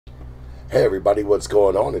Hey everybody, what's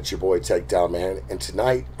going on? It's your boy Takedownman, and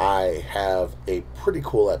tonight I have a pretty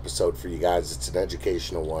cool episode for you guys. It's an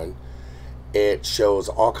educational one. It shows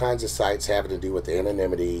all kinds of sites having to do with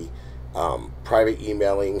anonymity, private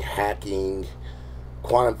emailing, hacking,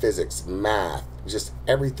 quantum physics, math, just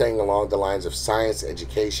everything along the lines of science,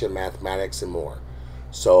 education, mathematics, and more.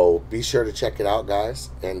 So be sure to check it out,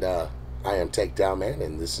 guys. And I am Takedownman,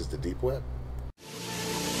 and this is the Deep Web.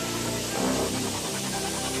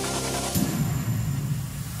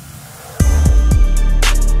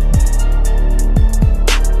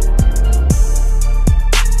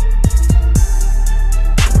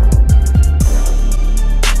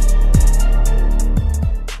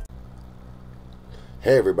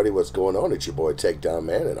 Hey everybody, what's going on? It's your boy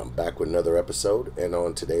Takedownman, and I'm back with another episode. And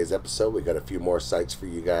on today's episode, we got a few more sites for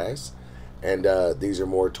you guys, and these are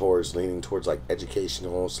more leaning towards like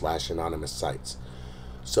educational / anonymous sites.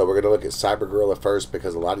 So we're gonna look at CyberGorilla first,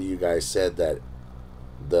 because a lot of you guys said that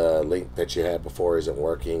the link that you had before isn't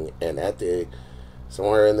working, and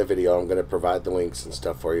somewhere in the video I'm gonna provide the links and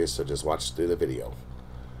stuff for you. So just watch through the video.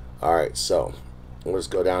 All right, so let's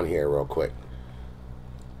go down here real quick.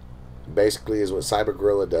 Basically is what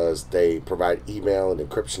CyberGorilla does. They provide email and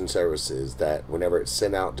encryption services that whenever it's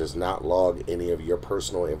sent out does not log any of your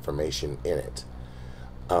personal information in it.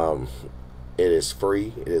 It is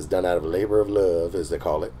free. It is done out of labor of love, as they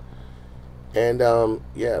call it. And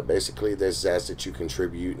yeah, basically this asks that you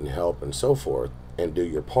contribute and help and so forth and do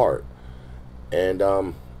your part. And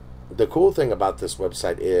the cool thing about this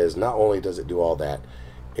website is not only does it do all that,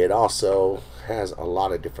 it also has a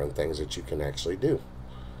lot of different things that you can actually do.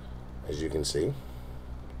 As you can see,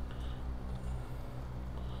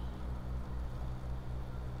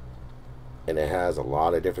 and it has a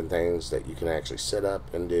lot of different things that you can actually set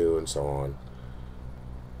up and do and so on.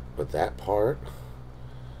 But that part,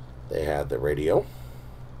 they have the radio,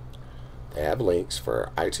 they have links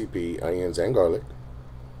for I2P, onions, and garlic.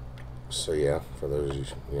 So yeah, for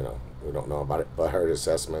those who don't know about it, but hurt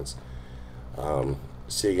assessments,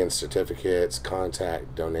 SIGINT certificates,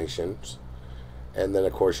 contact, donations. And then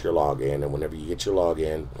of course your login, and whenever you get your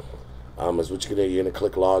login, is what you're gonna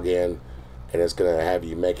click login, and it's gonna have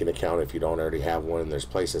you make an account if you don't already have one. And there's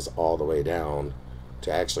places all the way down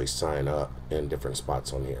to actually sign up in different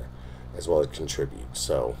spots on here, as well as contribute.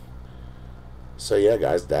 So yeah,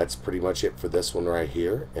 guys, that's pretty much it for this one right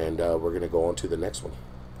here, and we're gonna go on to the next one.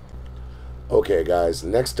 Okay, guys,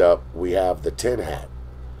 next up we have the Tin Hat,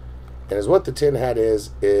 and as what the Tin Hat is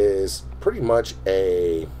pretty much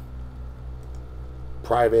a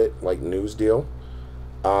private like news deal.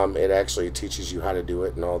 It actually teaches you how to do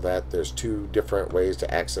it and all that. There's two different ways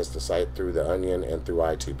to access the site, through the Onion and through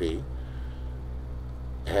I2P.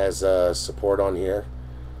 It has support on here,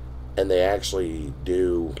 and they actually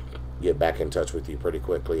do get back in touch with you pretty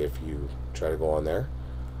quickly if you try to go on there.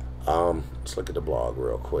 Let's look at the blog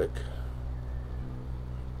real quick.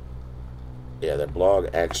 Yeah, that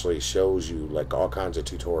blog actually shows you like all kinds of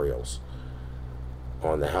tutorials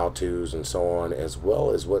on the how-tos and so on, as well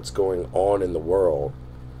as what's going on in the world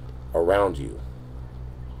around you.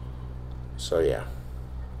 So yeah,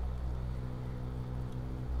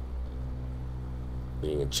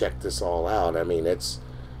 you can check this all out. I mean, it's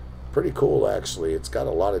pretty cool actually. It's got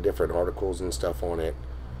a lot of different articles and stuff on it.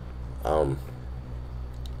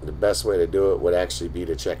 The best way to do it would actually be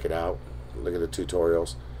to check it out. Look at the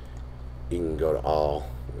tutorials. You can go to all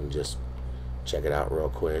and just check it out real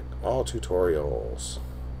quick. All tutorials.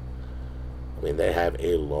 I mean, they have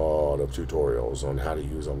a lot of tutorials on how to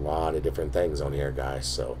use a lot of different things on here, guys.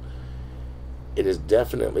 So it is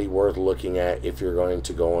definitely worth looking at if you're going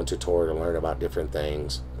to go onto Tor to learn about different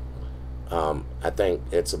things. I think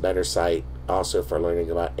it's a better site also for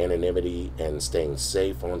learning about anonymity and staying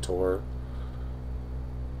safe on Tor,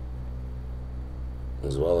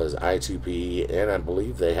 as well as I2P, and I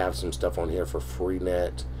believe they have some stuff on here for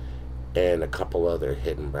Freenet and a couple other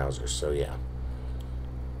hidden browsers. So yeah,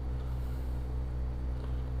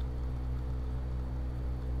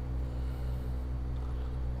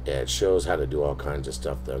 it shows how to do all kinds of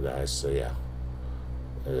stuff though, guys. So yeah,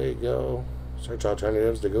 there you go. Search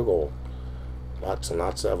alternatives to Google. Lots and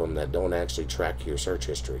lots of them that don't actually track your search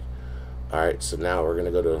history. Alright, so now we're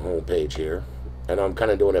gonna go to the home page here, and I'm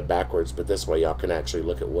kind of doing it backwards, but this way y'all can actually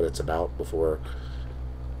look at what it's about before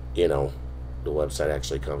the website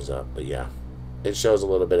actually comes up. But yeah, it shows a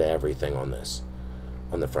little bit of everything on this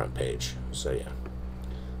on the front page. So yeah,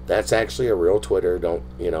 that's actually a real Twitter. Don't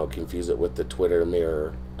confuse it with the Twitter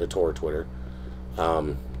mirror, the Tor Twitter.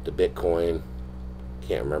 The Bitcoin,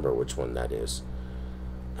 can't remember which one that is.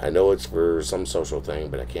 I know it's for some social thing,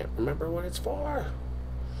 but I can't remember what it's for.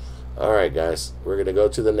 Alright guys, we're going to go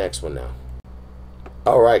to the next one now.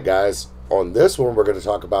 Alright guys, on this one we're going to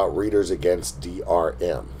talk about readers against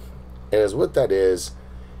DRM. And as what that is,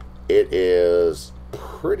 it is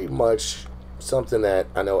pretty much something that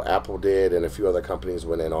I know Apple did and a few other companies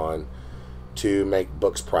went in on to make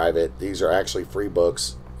books private. These are actually free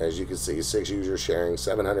books. As you can see, 6 users sharing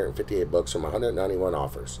 758 books from 191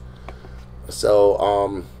 authors.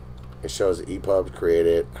 So it shows the EPUB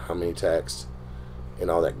created, how many texts, and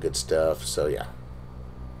all that good stuff. So yeah.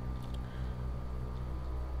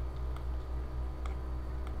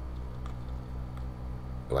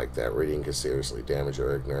 Like that, reading can seriously damage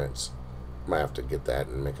your ignorance. Might have to get that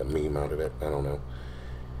and make a meme out of it. I don't know.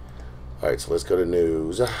 Alright, so let's go to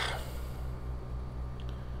news.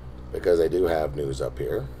 Because I do have news up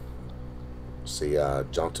here. See,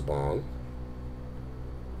 Jontabon.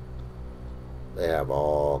 They have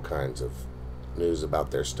all kinds of news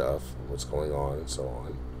about their stuff, what's going on, and so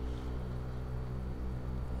on.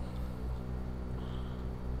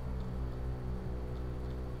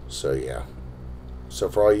 So, yeah. So,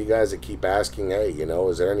 for all you guys that keep asking, hey, you know,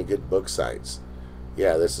 is there any good book sites?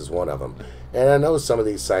 Yeah, this is one of them. And I know some of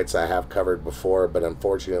these sites I have covered before, but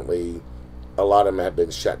unfortunately, a lot of them have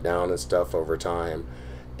been shut down and stuff over time,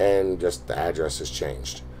 and just the address has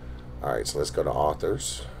changed. Alright, so let's go to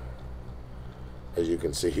authors. As you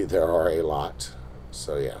can see, there are a lot.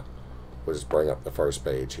 So yeah, we'll just bring up the first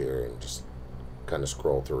page here and just kind of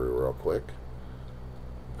scroll through real quick.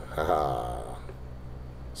 Haha.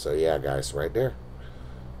 So yeah, guys, right there,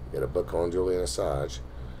 get a book on Julian Assange.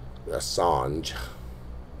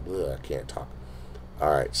 Ugh, I can't talk.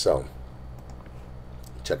 Alright, so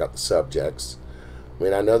check out the subjects. I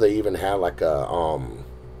mean, I know they even have like a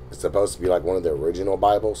it's supposed to be like one of the original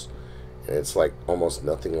Bibles, and it's like almost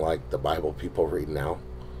nothing like the Bible people read now.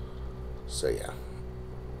 So yeah,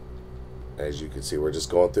 as you can see, we're just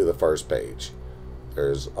going through the first page.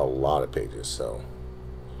 There's a lot of pages. So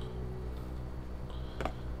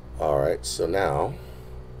alright, so now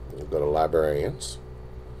we'll go to librarians,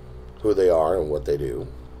 who they are and what they do.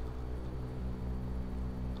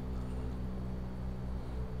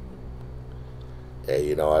 Hey,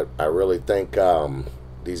 you know, I really think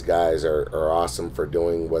these guys are awesome for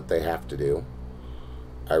doing what they have to do.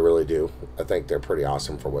 I really do. I think they're pretty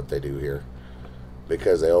awesome for what they do here,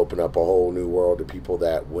 because they open up a whole new world to people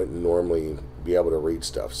that wouldn't normally be able to read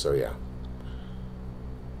stuff. So yeah,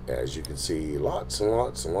 as you can see, lots and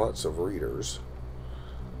lots and lots of readers,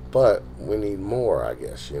 but we need more, I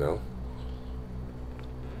guess, you know.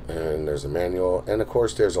 And there's a manual, and of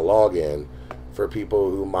course there's a login for people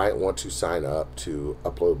who might want to sign up to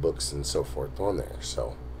upload books and so forth on there.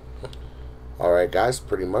 So alright guys,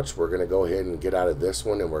 pretty much we're going to go ahead and get out of this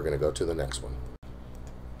one, and we're going to go to the next one.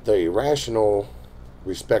 The irrational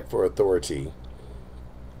respect for authority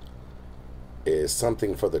is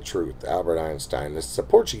something for the truth. Albert Einstein. This is a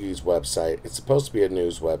Portuguese website. It's supposed to be a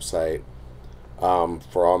news website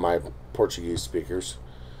for all my Portuguese speakers.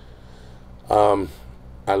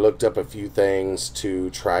 I looked up a few things to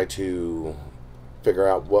try to figure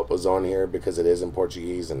out what was on here, because it is in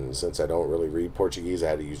Portuguese, and since I don't really read Portuguese, I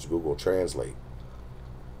had to use Google Translate.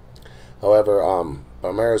 However,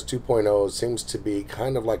 Palmeiras 2.0 seems to be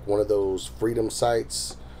kind of like one of those freedom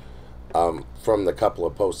sites from the couple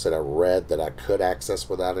of posts that I read that I could access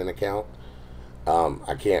without an account.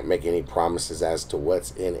 I can't make any promises as to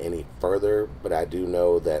what's in any further, but I do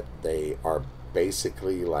know that they are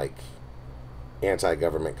basically like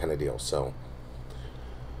anti-government kind of deal. So,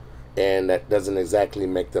 and that doesn't exactly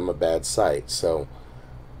make them a bad site. So,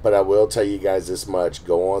 but I will tell you guys this much: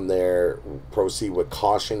 go on there, proceed with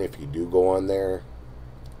caution if you do go on there,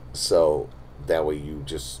 so that way you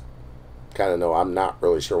just kind of know. I'm not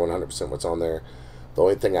really sure 100% what's on there. The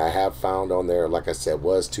only thing I have found on there, like I said,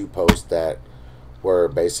 was 2 posts that were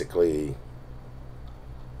basically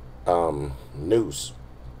news,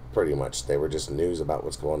 pretty much. They were just news about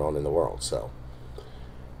what's going on in the world. So,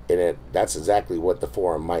 and that's exactly what the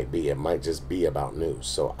forum might be. It might just be about news,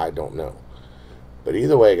 so I don't know. But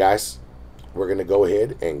either way, guys, we're going to go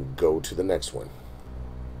ahead and go to the next one.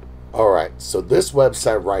 Alright, so this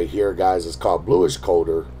website right here, guys, is called Bluish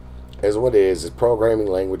Coder. As what it is programming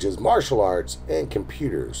languages, martial arts, and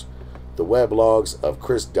computers. The weblogs of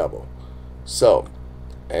Chris Double. So,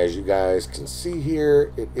 as you guys can see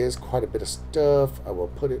here, it is quite a bit of stuff. I will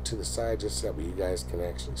put it to the side just so that you guys can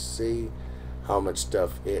actually see how much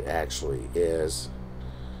stuff it actually is.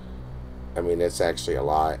 I mean, it's actually a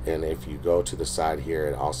lot. And if you go to the side here,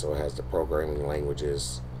 it also has the programming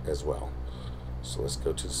languages as well. So let's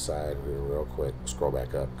go to the side here real quick. Scroll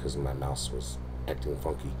back up because my mouse was acting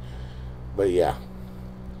funky. But yeah,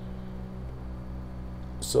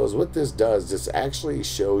 So as what this does, this actually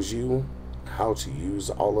shows you how to use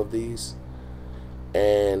all of these,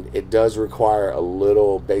 and it does require a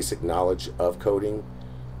little basic knowledge of coding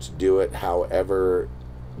to do it. However,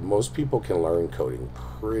 most people can learn coding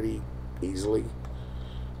pretty easily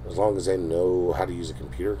as long as they know how to use a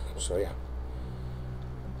computer. So yeah.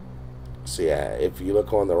 So yeah, if you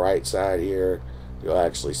look on the right side here, you'll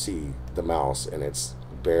actually see the mouse, and it's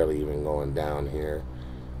barely even going down here.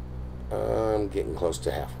 I'm getting close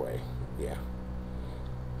to halfway. Yeah.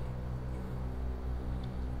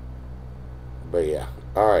 But yeah.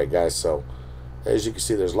 Alright guys, so as you can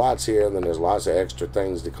see, there's lots here, and then there's lots of extra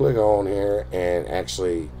things to click on here and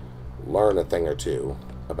actually learn a thing or two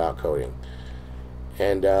about coding.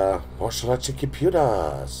 And martial arts and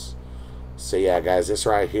computers. So yeah guys, this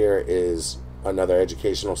right here is another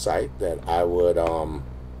educational site that I would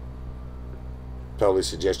totally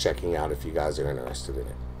suggest checking out if you guys are interested in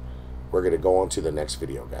it. We're going to go on to the next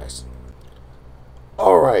video, guys.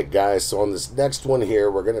 Alright guys, so on this next one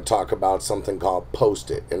here, we're going to talk about something called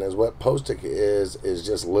Post-it. And as what Post-it is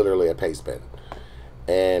just literally a paste pen.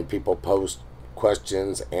 And people post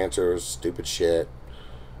questions, answers, stupid shit,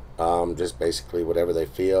 just basically whatever they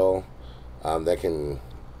feel. They can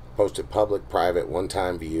post it public, private,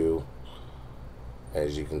 one-time view.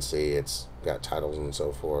 As you can see, it's got titles and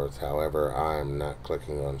so forth. However, I'm not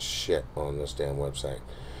clicking on shit on this damn website.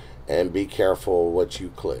 And be careful what you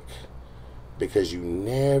click, because you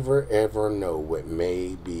never ever know what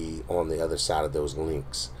may be on the other side of those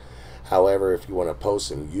links. However, if you want to post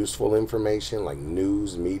some useful information like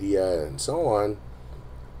news, media, and so on,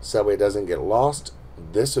 so it doesn't get lost,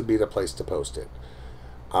 this would be the place to post it.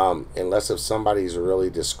 Unless if somebody's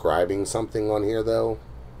really describing something on here, though,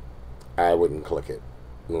 I wouldn't click it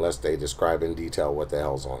unless they describe in detail what the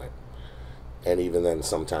hell's on it. And even then,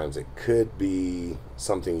 sometimes it could be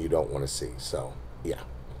something you don't want to see. So yeah.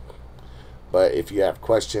 But if you have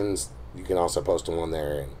questions, you can also post them on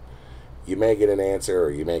there, and you may get an answer,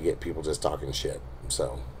 or you may get people just talking shit.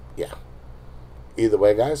 So yeah. Either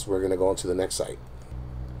way, guys, we're going to go on to the next site.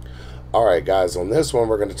 Alright guys, on this one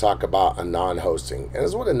we're going to talk about a non-hosting. And this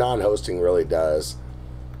is what a non-hosting really does.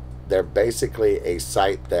 They're basically a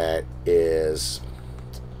site that is,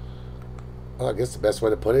 well, I guess the best way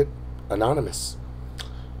to put it, anonymous.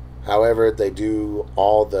 However, they do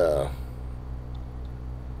all the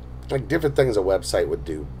like different things a website would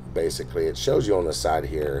do. Basically, it shows you on the side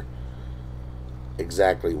here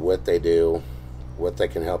exactly what they do, what they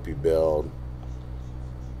can help you build.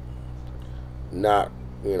 Not,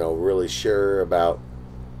 you know, really sure about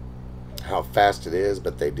how fast it is,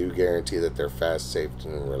 but they do guarantee that they're fast, safe,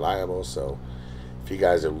 and reliable. So if you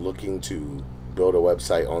guys are looking to build a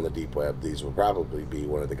website on the deep web, these will probably be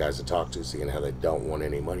one of the guys to talk to, seeing how they don't want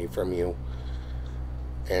any money from you.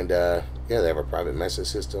 And yeah, they have a private message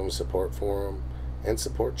system, support forum, and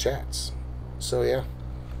support chats. So yeah,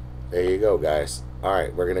 there you go, guys.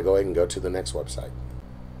 Alright, we're gonna go ahead and go to the next website.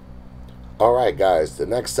 Alright guys, the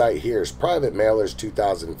next site here is Private Mailers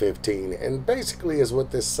 2015, and basically is what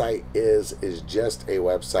this site is just a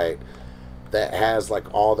website that has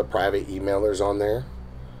like all the private emailers on there,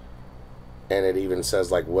 and it even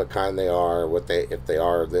says like what kind they are, what they, if they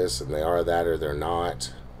are this and they are that, or they're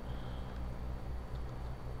not.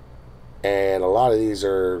 And a lot of these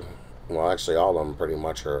are, well, actually all of them pretty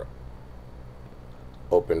much are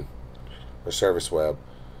open or service web.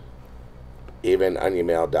 Even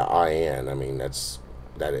unemail.in, I mean,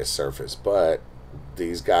 that is Surface, but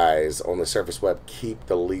these guys on the Surface web keep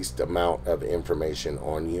the least amount of information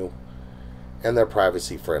on you, and they're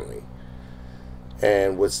privacy friendly.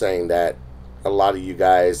 And with saying that, a lot of you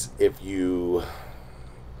guys, if you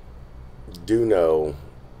do know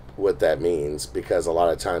what that means, because a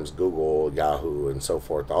lot of times Google, Yahoo, and so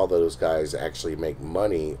forth, all those guys actually make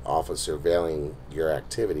money off of surveilling your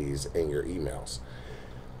activities and your emails.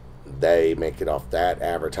 They make it off that,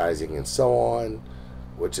 advertising and so on,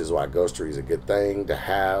 which is why Ghostery is a good thing to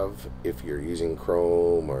have if you're using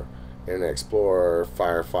Chrome or Internet Explorer,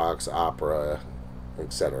 Firefox, Opera,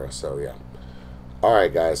 etc. So yeah.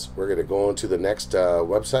 Alright guys, we're going to go on to the next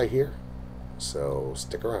website here, so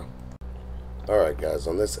stick around. Alright guys,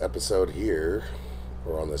 on this episode here,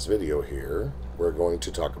 or on this video here, we're going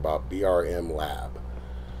to talk about BRM Lab.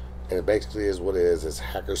 And it basically is what it is. It's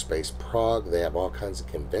Hackerspace Prague. They have all kinds of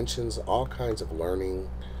conventions, all kinds of learning.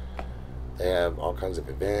 They have all kinds of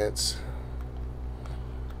events.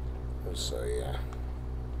 So yeah.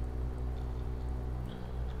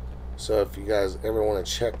 So if you guys ever want to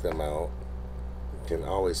check them out, you can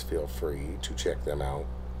always feel free to check them out.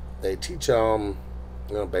 They teach you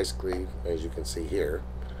know, basically, as you can see here,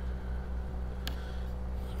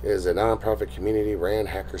 is a nonprofit community ran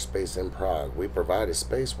hackerspace in Prague. We provide a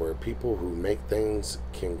space where people who make things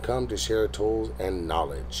can come to share tools and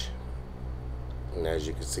knowledge. And as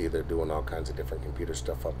you can see, they're doing all kinds of different computer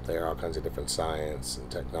stuff up there, all kinds of different science and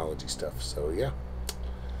technology stuff. So yeah.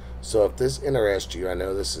 So if this interests you, I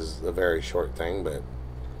know this is a very short thing, but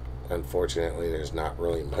unfortunately there's not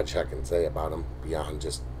really much I can say about them beyond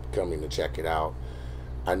just coming to check it out.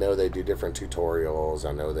 I know they do different tutorials.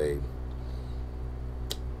 I know they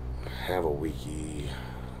have a wiki.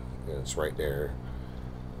 It's right there.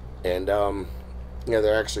 And yeah,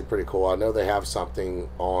 they're actually pretty cool. I know they have something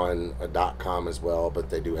on a .com as well,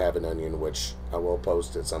 but they do have an Onion, which I will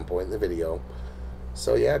post at some point in the video.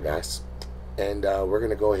 So yeah, guys. And we're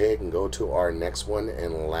going to go ahead and go to our next one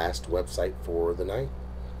and last website for the night.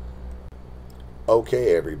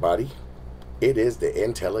 Okay, everybody. It is the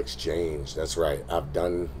Intel Exchange. That's right. I've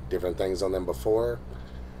done different things on them before.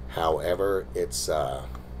 However, it's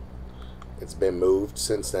been moved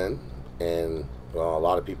since then. And well, a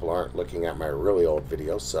lot of people aren't looking at my really old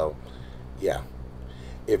videos. So, yeah.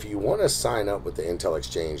 If you want to sign up with the Intel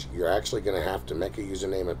Exchange, you're actually going to have to make a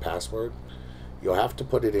username and password. You'll have to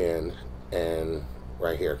put it in, and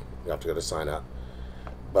right here, you have to go to sign up.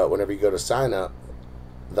 But whenever you go to sign up,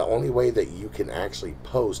 the only way that you can actually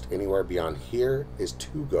post anywhere beyond here is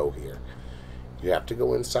to go here. You have to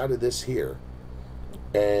go inside of this here,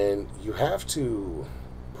 and you have to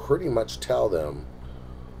pretty much tell them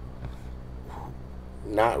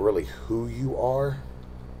not really who you are.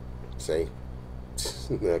 See,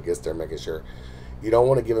 I guess they're making sure. You don't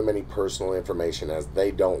want to give them any personal information, as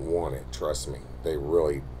they don't want it. Trust me, they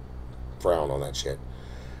really frown on that shit.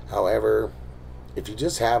 However, if you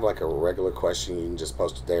just have like a regular question, you can just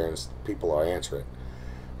post it there and people will answer it.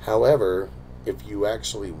 However, if you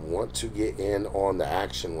actually want to get in on the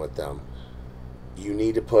action with them, you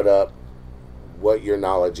need to put up what your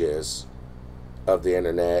knowledge is of the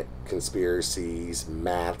internet, conspiracies,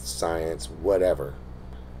 math, science, whatever.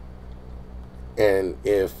 And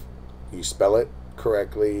if you spell it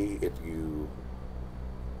correctly, if you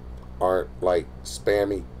aren't like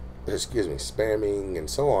spamming and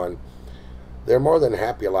so on, they're more than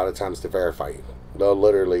happy a lot of times to verify you. They'll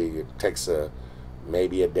literally, it takes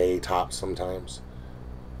maybe a day tops sometimes.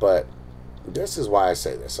 But this is why I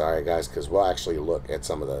say this, alright guys, because we'll actually look at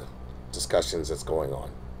some of the discussions that's going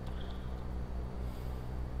on.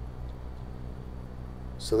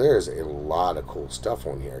 So there's a lot of cool stuff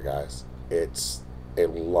on here, guys. It's a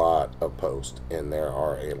lot of posts, and there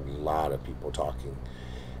are a lot of people talking.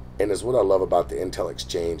 And it's what I love about the Intel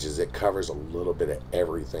Exchange is it covers a little bit of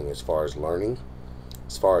everything as far as learning,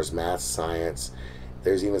 as far as math, science.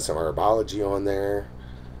 There's even some herbology on there.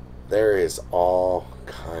 There is all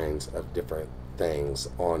kinds of different things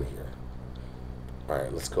on here. All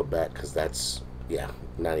right, let's go back because that's, yeah,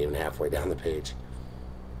 not even halfway down the page.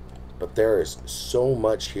 But there is so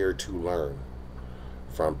much here to learn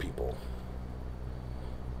from people.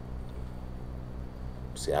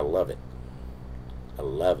 See, I love it. I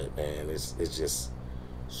love it, man. It's just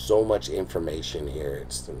so much information here.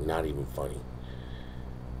 It's not even funny.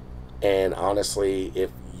 And honestly, if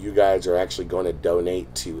you guys are actually going to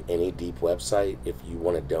donate to any deep website, if you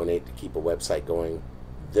want to donate to keep a website going,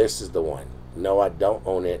 this is the one. No, I don't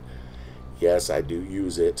own it. Yes, I do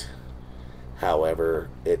use it. However,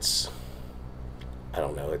 it's, I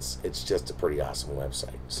don't know, it's just a pretty awesome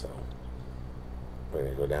website. So we're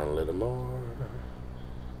going to go down a little more.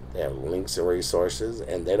 They have links and resources,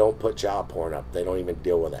 and they don't put job porn up. They don't even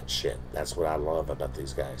deal with that shit. That's what I love about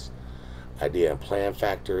these guys. Idea and Plan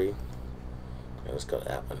Factory. Okay, let's go to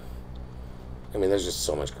that one. I mean, there's just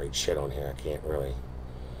so much great shit on here. I can't really.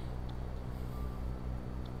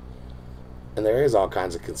 And there is all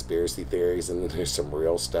kinds of conspiracy theories, and then there's some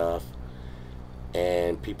real stuff.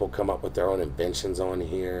 And people come up with their own inventions on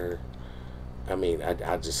here. I mean, I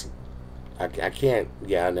can't,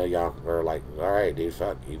 yeah, I know y'all are like, all right, dude,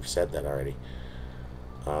 fuck, you've said that already.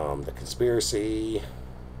 The conspiracy,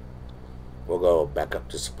 we'll go back up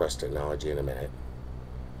to suppressed technology in a minute.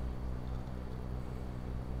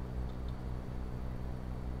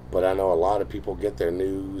 But I know a lot of people get their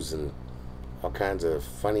news and all kinds of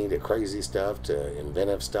funny to crazy stuff to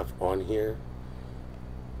inventive stuff on here.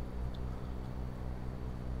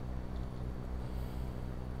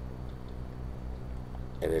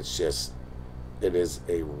 And it's just, it is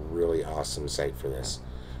a really awesome site for this.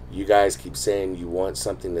 You guys keep saying you want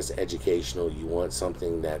something that's educational, you want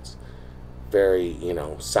something that's very, you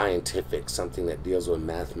know, scientific, something that deals with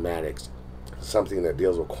mathematics, something that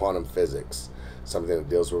deals with quantum physics, something that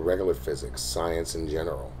deals with regular physics, science in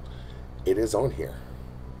general. It is on here.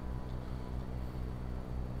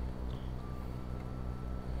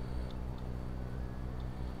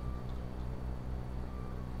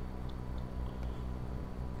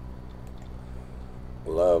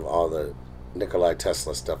 Love all the Nikola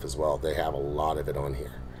Tesla stuff as well. They have a lot of it on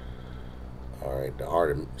here. All right, the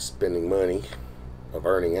art of spending money, of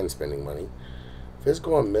earning and spending money.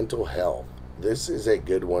 Physical and mental health. This is a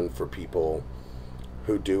good one for people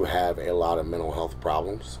who do have a lot of mental health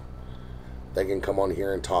problems. They can come on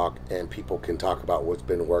here and talk, and people can talk about what's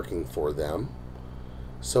been working for them.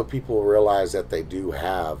 So people realize that they do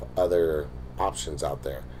have other options out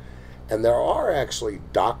there. And there are actually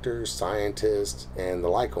doctors, scientists, and the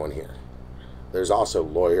like on here. There's also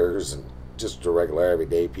lawyers and just the regular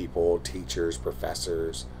everyday people, teachers,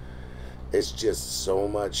 professors. It's just so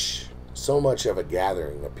much of a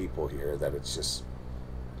gathering of people here that it's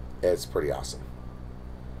pretty awesome.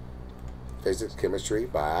 Physics, chemistry,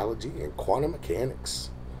 biology, and quantum mechanics.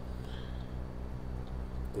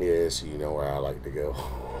 Yes, you know where I like to go.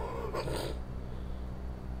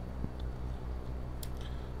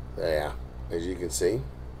 Yeah, as you can see.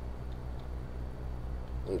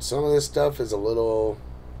 And some of this stuff is a little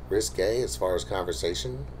risque as far as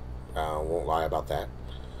conversation. I won't lie about that.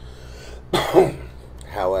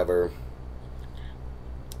 However,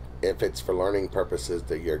 if it's for learning purposes,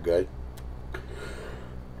 that you're good.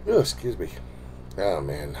 Oh, excuse me. Oh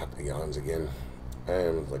man, not the yawns again.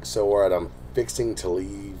 I'm like so worried. I'm fixing to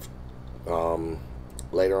leave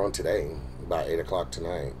later on today, about 8 o'clock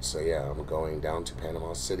tonight. So yeah, I'm going down to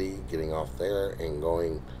Panama City, getting off there, and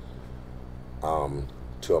going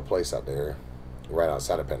to a place out there right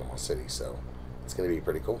outside of Panama City. So it's going to be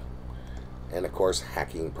pretty cool. And of course,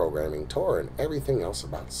 hacking, programming, Tor, and everything else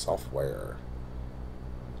about software.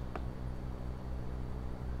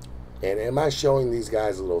 And am I showing these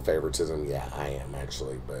guys a little favoritism? Yeah, I am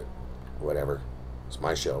actually, but whatever. It's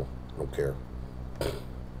my show. I don't care.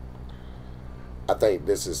 I think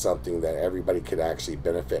this is something that everybody could actually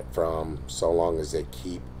benefit from, so long as they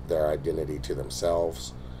keep their identity to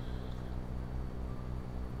themselves.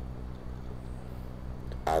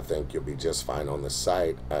 I think you'll be just fine on the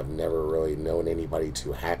site. I've never really known anybody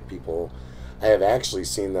to hack people. I have actually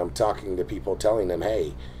seen them talking to people, telling them,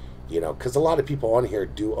 hey, you know, because a lot of people on here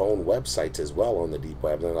do own websites as well on the deep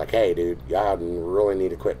web. And they're like, hey, dude, y'all really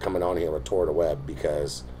need to quit coming on here with Tor to Web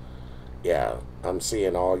because, yeah, I'm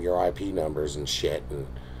seeing all your IP numbers and shit. And,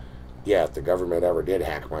 yeah, if the government ever did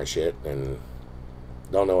hack my shit, then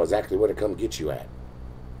don't know exactly where to come get you at.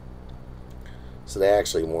 So they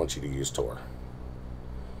actually want you to use Tor.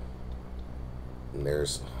 And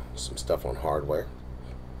there's some stuff on hardware.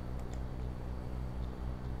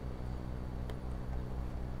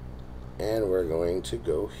 And we're going to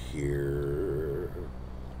go here.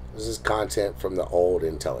 This is content from the old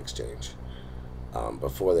Intel Exchange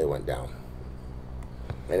before they went down.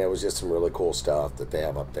 And it was just some really cool stuff that they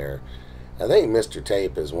have up there. I think Mr.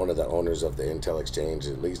 Tape is one of the owners of the Intel Exchange.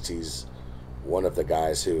 At least he's one of the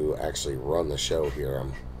guys who actually run the show here.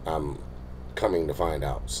 I'm coming to find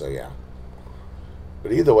out. So yeah.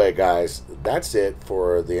 But either way, guys, that's it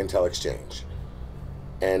for the Intel Exchange.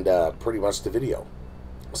 And pretty much the video.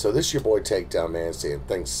 So this is your boy Takedownman saying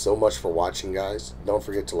thanks so much for watching, guys. Don't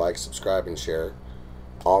forget to like, subscribe, and share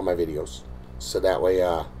all my videos. So that way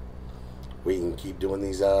we can keep doing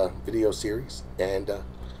these video series. And I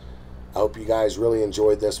hope you guys really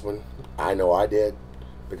enjoyed this one. I know I did,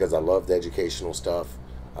 because I love the educational stuff.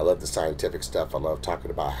 I love the scientific stuff. I love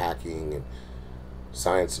talking about hacking and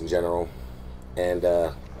science in general. And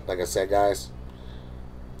like I said, guys,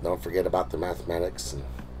 don't forget about the mathematics and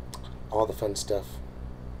all the fun stuff.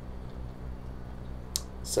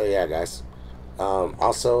 So yeah, guys.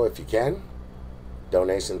 Also, if you can,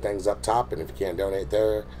 donation things up top, and if you can't donate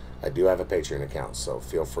there, I do have a Patreon account, so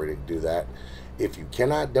feel free to do that. If you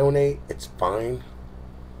cannot donate, it's fine.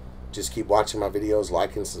 Just keep watching my videos,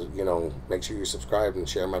 like, and you know, make sure you're subscribed and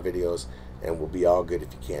share my videos, and we'll be all good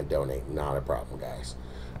if you can't donate. Not a problem, guys.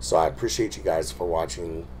 So I appreciate you guys for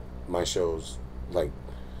watching my shows. Like,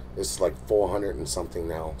 this is like 400 and something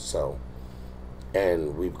now, so.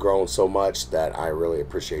 And we've grown so much that I really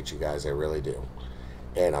appreciate you guys. I really do.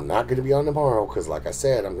 And I'm not going to be on tomorrow because, like I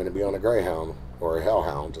said, I'm going to be on a Greyhound or a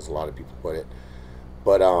Hellhound, as a lot of people put it.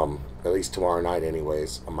 But at least tomorrow night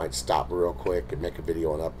anyways. I might stop real quick and make a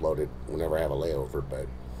video and upload it whenever I have a layover. But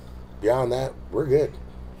beyond that, we're good.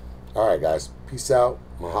 All right, guys. Peace out.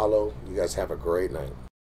 Mahalo. You guys have a great night.